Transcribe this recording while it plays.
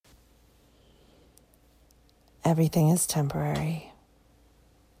Everything is temporary.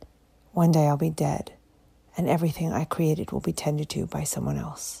 One day I'll be dead, and everything I created will be tended to by someone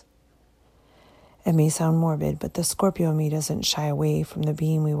else. It may sound morbid, but the Scorpio in me doesn't shy away from the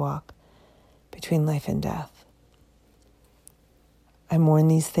beam we walk between life and death. I mourn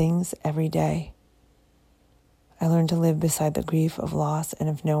these things every day. I learn to live beside the grief of loss and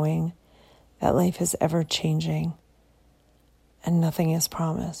of knowing that life is ever changing and nothing is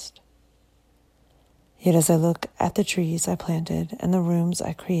promised. Yet as I look at the trees I planted and the rooms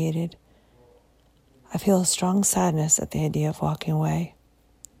I created, I feel a strong sadness at the idea of walking away.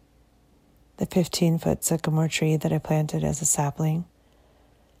 The 15-foot sycamore tree that I planted as a sapling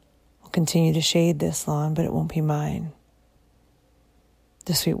will continue to shade this lawn, but it won't be mine.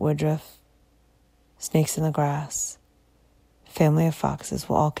 The sweet woodruff, snakes in the grass, family of foxes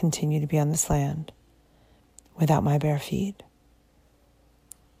will all continue to be on this land without my bare feet.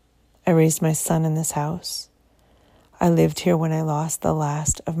 I raised my son in this house. I lived here when I lost the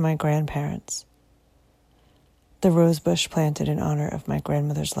last of my grandparents. The rose bush planted in honor of my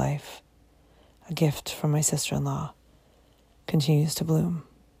grandmother's life, a gift from my sister-in-law, continues to bloom.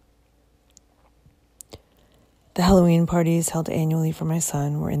 The Halloween parties held annually for my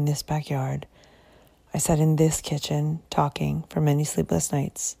son were in this backyard. I sat in this kitchen talking for many sleepless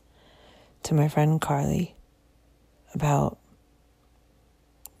nights to my friend Carly about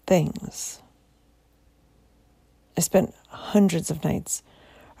things. I spent hundreds of nights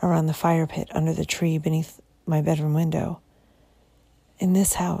around the fire pit under the tree beneath my bedroom window in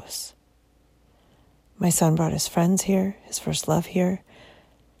this house. My son brought his friends here, his first love here.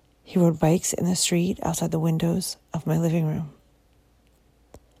 He rode bikes in the street outside the windows of my living room.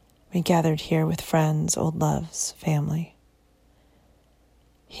 We gathered here with friends, old loves, family.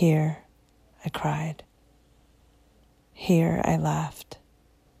 Here I cried. Here I laughed.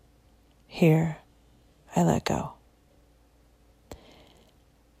 Here I let go.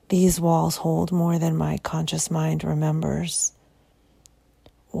 These walls hold more than my conscious mind remembers.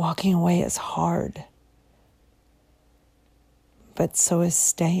 Walking away is hard, but so is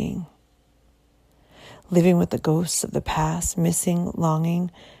staying. Living with the ghosts of the past, missing, longing,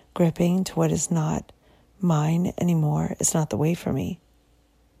 gripping to what is not mine anymore is not the way for me.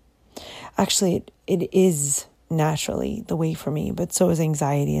 Actually, it is naturally the way for me, but so is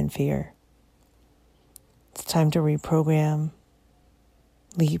anxiety and fear. It's time to reprogram,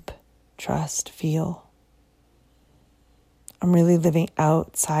 leap, trust, feel. I'm really living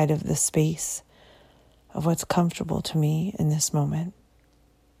outside of the space of what's comfortable to me in this moment.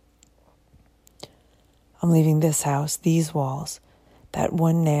 I'm leaving this house, these walls, that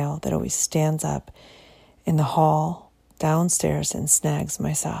one nail that always stands up in the hall downstairs and snags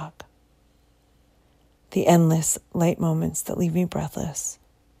my sock. The endless light moments that leave me breathless.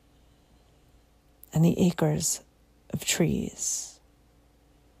 And the acres of trees.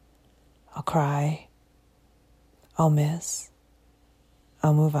 I'll cry. I'll miss.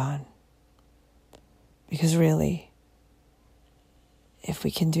 I'll move on. Because really, if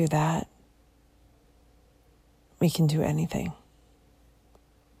we can do that, we can do anything.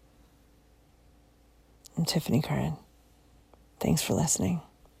 I'm Tiffany Curran. Thanks for listening.